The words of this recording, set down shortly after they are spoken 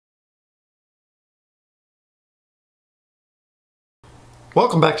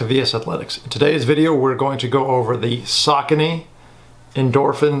Welcome back to VS Athletics. In today's video we're going to go over the Saucony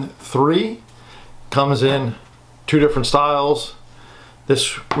Endorphin 3. Comes in two different styles.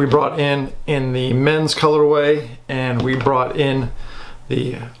 This we brought in the men's colorway, and we brought in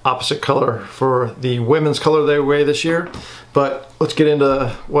the opposite color for the women's colorway this year. But let's get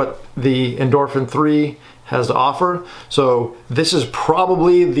into what the Endorphin 3 has to offer. So this is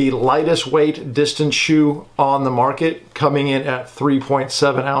probably the lightest weight distance shoe on the market, coming in at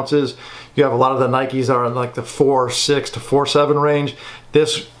 3.7 ounces. You have a lot of the Nikes that are in like the 4.6 to 4.7 range.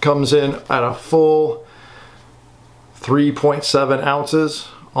 This comes in at a full 3.7 ounces,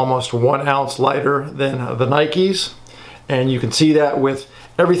 almost 1 ounce lighter than the Nikes. And you can see that with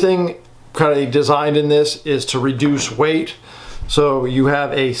everything kind of designed in this is to reduce weight. So you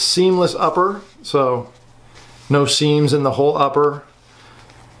have a seamless upper, so no seams in the whole upper,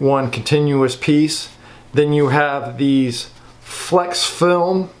 one continuous piece. Then you have these flex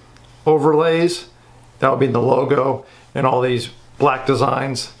film overlays. That would be the logo and all these black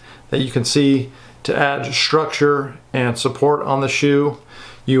designs that you can see to add structure and support on the shoe.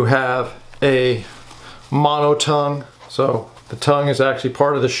 You have a mono tongue, so the tongue is actually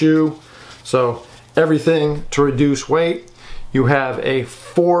part of the shoe. So everything to reduce weight. You have a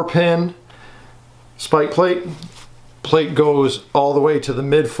 4-pin spike plate. Plate goes all the way to the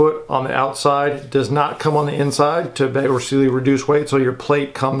midfoot on the outside. It does not come on the inside to basically reduce weight. So your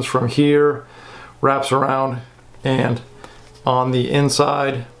plate comes from here, wraps around, and on the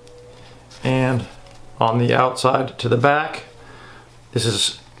inside and on the outside to the back. This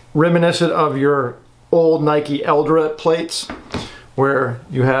is reminiscent of your old Nike Eldorette plates, where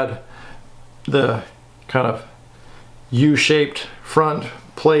you had the kind of U-shaped front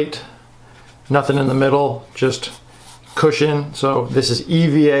plate, nothing in the middle, just cushion. So this is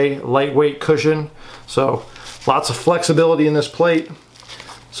EVA lightweight cushion, so lots of flexibility in this plate.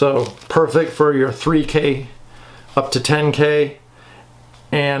 So perfect for your 3K up to 10K.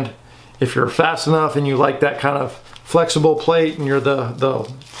 And if you're fast enough and you like that kind of flexible plate and you're the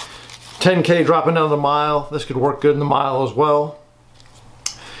 10K dropping down the mile, this could work good in the mile as well.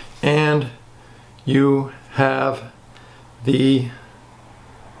 And you have the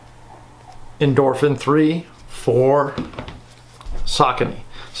Endorphin 3 for Saucony.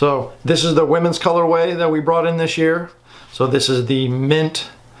 So this is the women's colorway that we brought in this year. So this is the mint,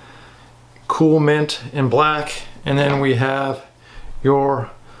 cool mint in black, and then we have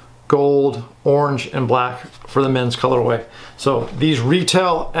your gold, orange, and black for the men's colorway. So these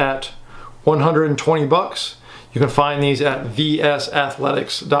retail at 120 bucks. You can find these at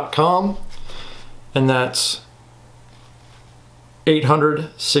vsathletics.com, and that's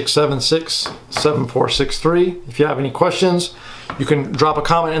 800-676-7463. If you have any questions, you can drop a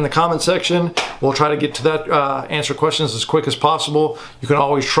comment in the comment section. We'll try to get to that, answer questions as quick as possible. You can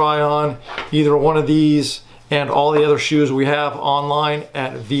always try on either one of these and all the other shoes we have online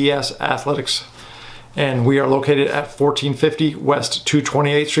at VS Athletics. And we are located at 1450 West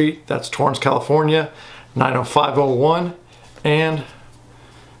 228th Street. That's Torrance, California, 90501. And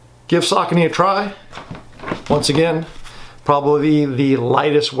give Saucony a try. Once again, probably the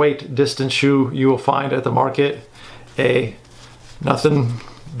lightest weight distance shoe you will find at the market. A nothing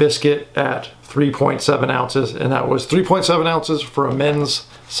biscuit at 3.7 ounces, and that was 3.7 ounces for a men's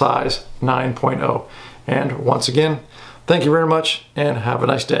size 9.0. And once again, thank you very much and have a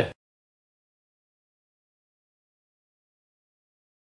nice day.